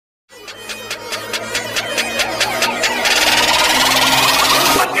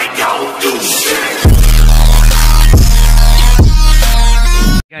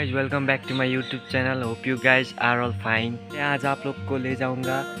Guys, welcome back to my YouTube channel. Hope you guys are all fine. मैं आज आप लोग को ले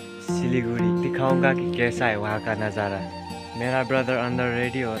जाऊंगा सिलीगुड़ी, दिखाऊंगा कि कैसा है वहाँ का नज़ारा। मेरा ब्रदर अंदर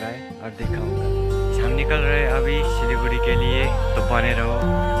रेडी हो रहा है और दिखाऊंगा। हम निकल रहे हैं अभी सिलीगुड़ी के लिए, तो बने रहो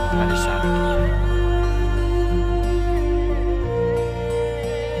हमारे साथ।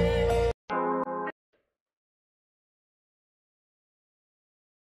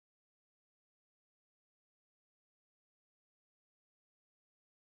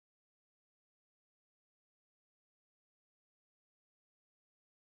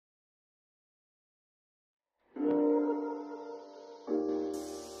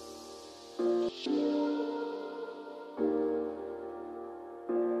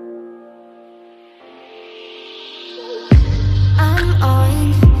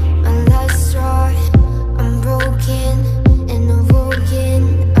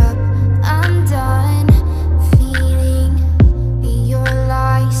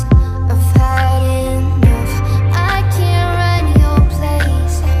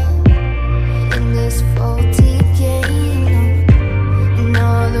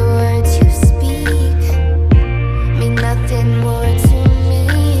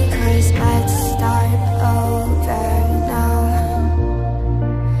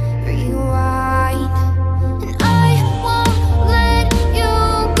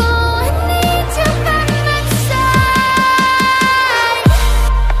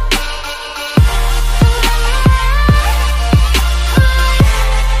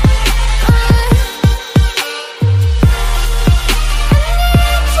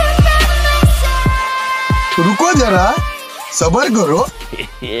 रुको जरा, सबर करो।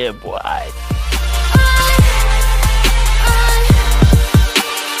 Yeah, boy.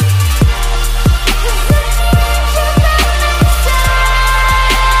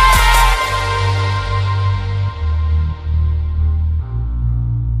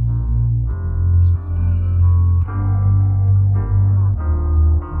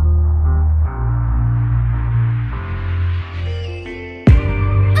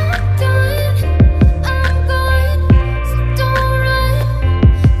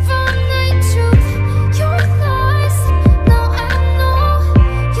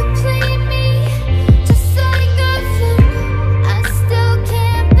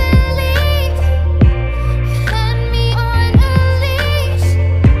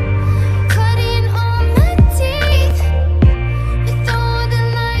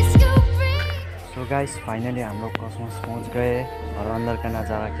 गाइस, फाइनली हम लोग कॉस्मोस पहुंच गए और अंदर का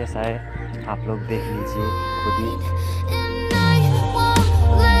नज़ारा कैसा है आप लोग देख लीजिए खुद ही।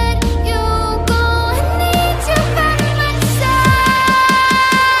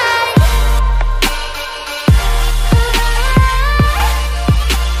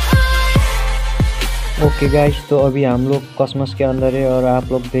 ओके गाइस, तो अभी हम लोग कॉस्मोस के अंदर है और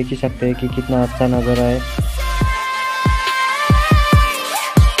आप लोग देख ही सकते हैं कि कितना अच्छा नज़ारा है।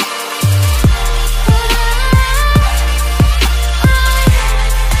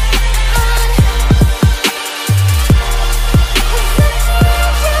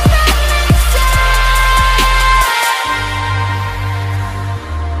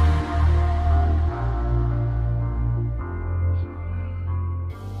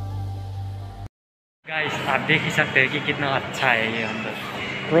 गाइस, आप देख ही सकते हैं कि कितना अच्छा है ये अंदर।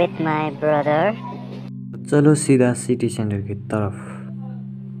 With my brother. चलो सीधा सिटी सेंटर की तरफ,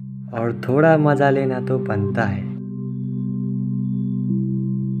 और थोड़ा मजा लेना तो बनता है।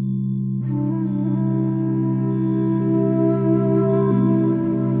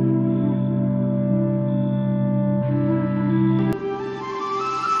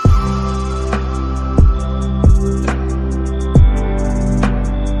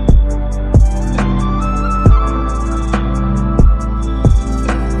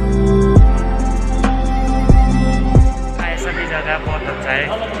 बहुत अच्छा है,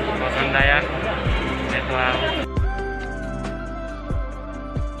 पसंद आया। मैं तो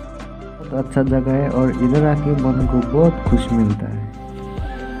बहुत अच्छा जगह है और इधर आके मन को बहुत खुश मिलता है।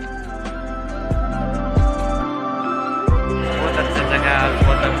 बहुत अच्छा जगह,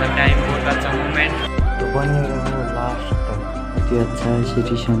 बहुत अच्छा टाइम, बहुत अच्छा मोमेंट। तो बने रहो लास्ट तक। बहुत ही अच्छा है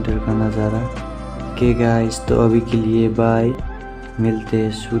सिटी सेंटर का नज़ारा। ओके गाइस, तो अभी के लिए बाय। मिलते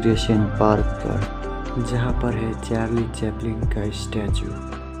हैं सूर्यसेन पार्क पर, जहाँ पर है चार्ली चैपलिन का स्टैचू।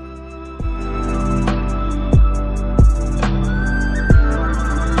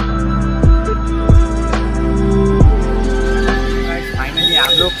 फाइनली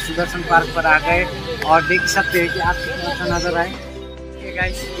हम लोग सुदर्शन पार्क पर आ गए और देख सकते हैं कि आप कितना अच्छा नजर आए।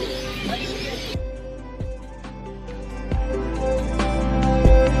 गाइस,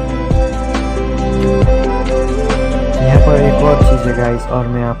 यहाँ पर एक बहुत चीज़ है गाइस और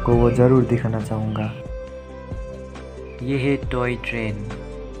मैं आपको वो ज़रूर दिखाना चाहूँगा। ये है टॉय ट्रेन।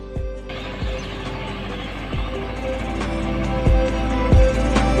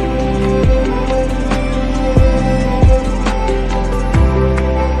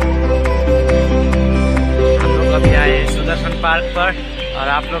 हम लोग अभी आए सुदर्शन पार्क पर और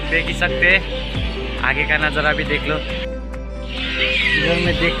आप लोग देख ही सकते हैं, आगे का नज़ारा भी देख लो। इधर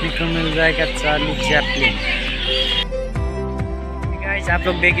में देखने को मिल जाएगा चार्ली चैपलिन। गाइस आप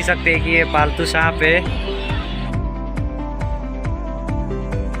लोग देख ही सकते हैं कि ये पालतू सांप है।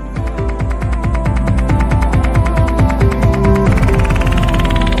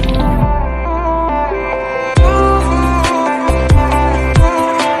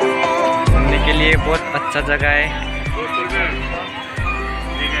 घूमने के लिए बहुत अच्छा जगह है।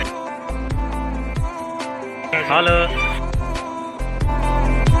 हेलो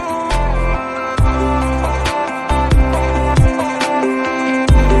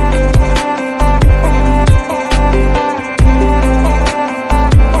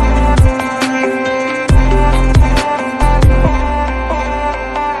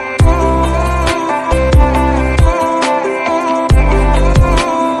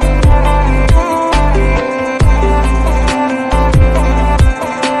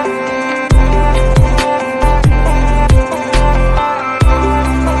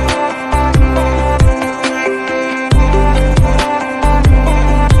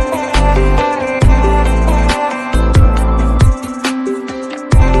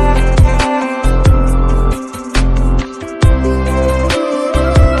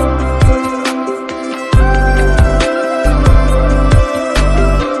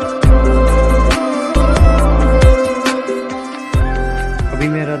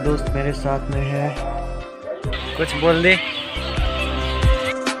दोस्त मेरे साथ में है, कुछ बोल दे।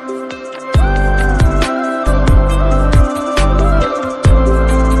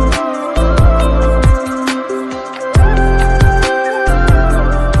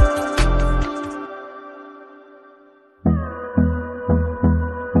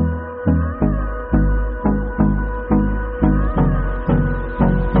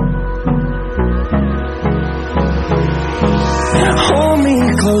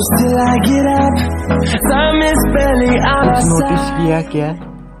 Close till I get up. Time is barely on our side. Notice किया क्या?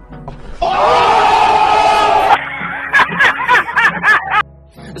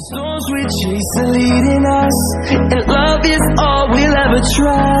 The storms we chase are leading us, and love is all we'll ever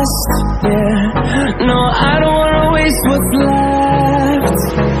trust. Yeah, no, I don't wanna waste what's left.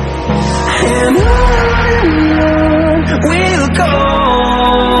 And on we'll go,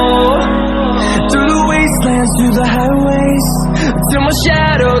 through the wastelands, through the highways, till my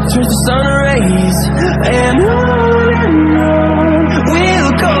shadow turns to sun rays. And on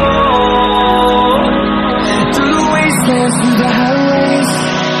we'll go, through the wastelands, through the highways.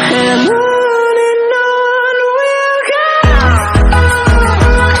 And on we'll go.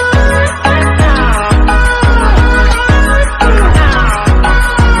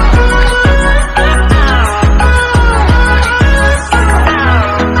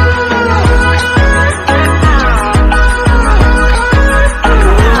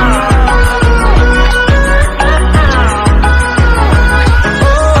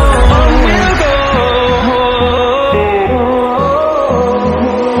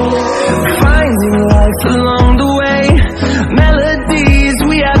 Along the way, melodies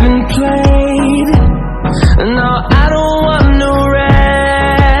we haven't played. No, I don't want no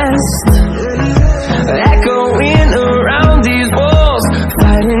rest. Echoing around these walls,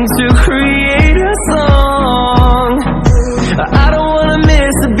 fighting to create a song. I don't wanna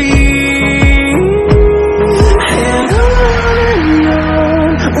miss a beat. And on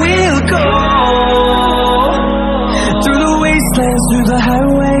we'll go, through the wastelands, through the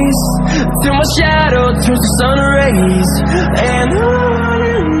highways, till my shadow turns to sun rays. And on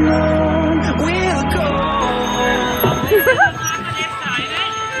we'll go.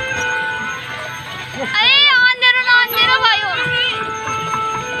 अरे अंधेरा भाई हो।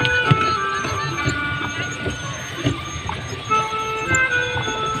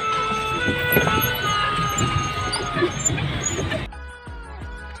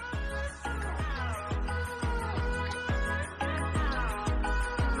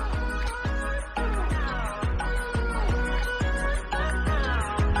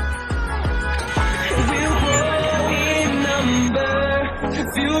 We'll grow in number,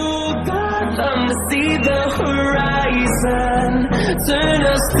 fueled by them to see the horizon, turn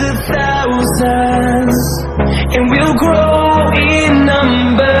us to thousands. And we'll grow in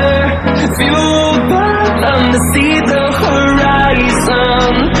number, fueled by them to see the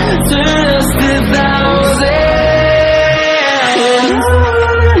horizon, turn us to thousands.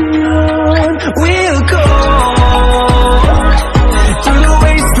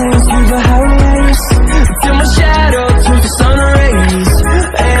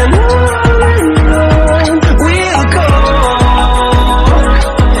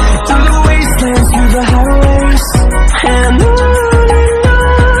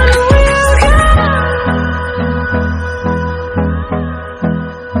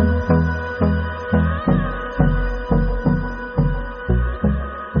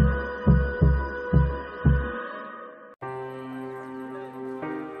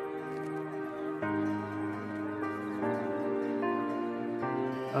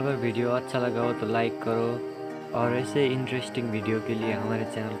 अगर video अच्छा लगा हो तो like करो और ऐसे interesting video के लिए हमारे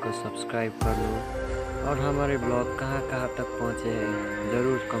चैनल को सब्सक्राइब कर लो और हमारे ब्लॉग कहाँ कहाँ तक पहुँचे हैं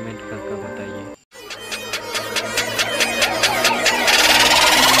ज़रूर कमेंट करके बताइए।